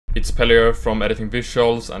It's Pelle here from Editing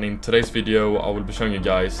Visuals, and in today's video I will be showing you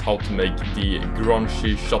guys how to make the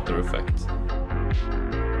Grungy Shutter Effect.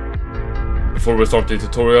 Before we start the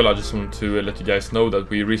tutorial, I just want to let you guys know that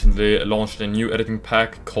we recently launched a new editing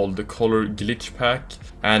pack called the Color Glitch Pack,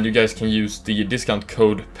 and you guys can use the discount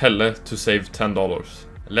code Pelle to save $10.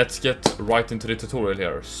 Let's get right into the tutorial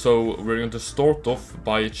here. So we're going to start off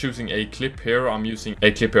by choosing a clip here. I'm using a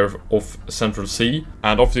clip here of Central C,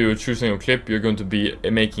 and after you're choosing a clip, you're going to be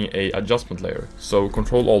making a adjustment layer. So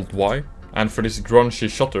Ctrl-Alt-Y, and for this grungy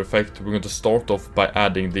shutter effect, we're going to start off by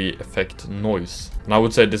adding the effect noise. And I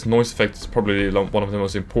would say this noise effect is probably one of the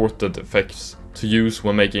most important effects to use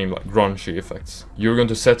when making like grungy effects. You're going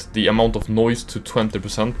to set the amount of noise to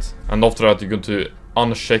 20%, and after that you're going to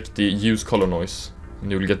uncheck the use color noise. And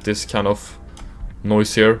you'll get this kind of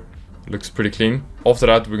noise here. Looks pretty clean. After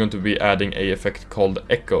that, we're going to be adding a effect called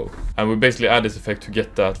echo, and we basically add this effect to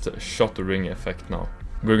get that shuttering effect now.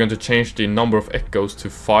 We're going to change the number of echoes to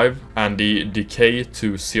 5 and the decay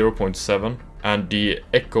to 0.7, and the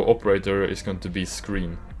echo operator is going to be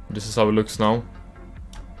screen. This is how it looks now.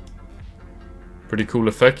 Pretty cool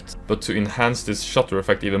effect, but to enhance this shutter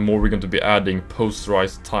effect even more, we're going to be adding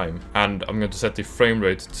posterized time, and I'm going to set the frame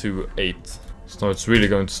rate to 8. So now it's really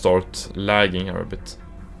going to start lagging here a bit,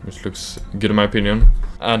 which looks good in my opinion.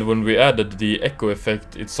 And when we added the echo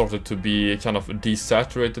effect, it started to be kind of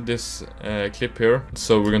desaturated, this clip here.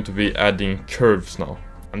 So we're going to be adding curves now.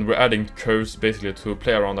 And we're adding curves basically to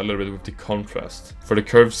play around a little bit with the contrast. For the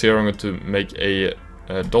curves here, I'm going to make a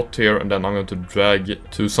dot here, and then I'm going to drag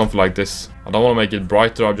it to something like this. I don't want to make it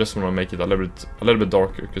brighter, I just want to make it a little bit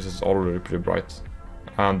darker, because it's already pretty bright.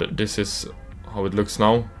 And this is how it looks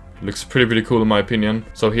now. Looks pretty cool in my opinion.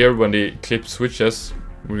 So here, when the clip switches,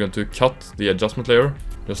 we're going to cut the adjustment layer,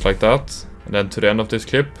 just like that. And then to the end of this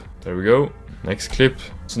clip, there we go, next clip.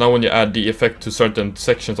 So now when you add the effect to certain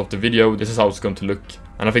sections of the video, this is how it's going to look.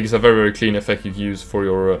 And I think it's a very clean effect you can use for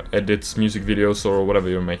your edits, music videos, or whatever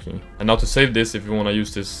you're making. And now to save this, if you want to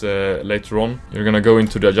use this later on, you're going to go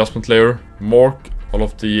into the adjustment layer, mark all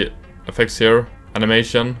of the effects here,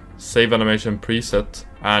 animation, save animation preset,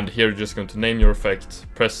 and here you're just going to name your effect,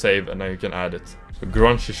 press save, and then you can add it. So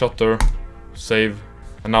grungy shutter, save,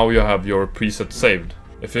 and now you have your preset saved.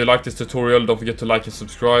 If you like this tutorial, don't forget to like and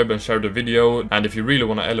subscribe and share the video. And if you really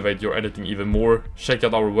want to elevate your editing even more, check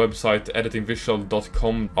out our website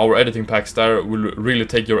editingvisual.com. Our editing packs there will really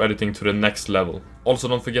take your editing to the next level. Also,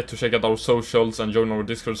 don't forget to check out our socials and join our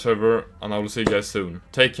Discord server, and I will see you guys soon.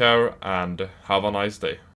 Take care and have a nice day.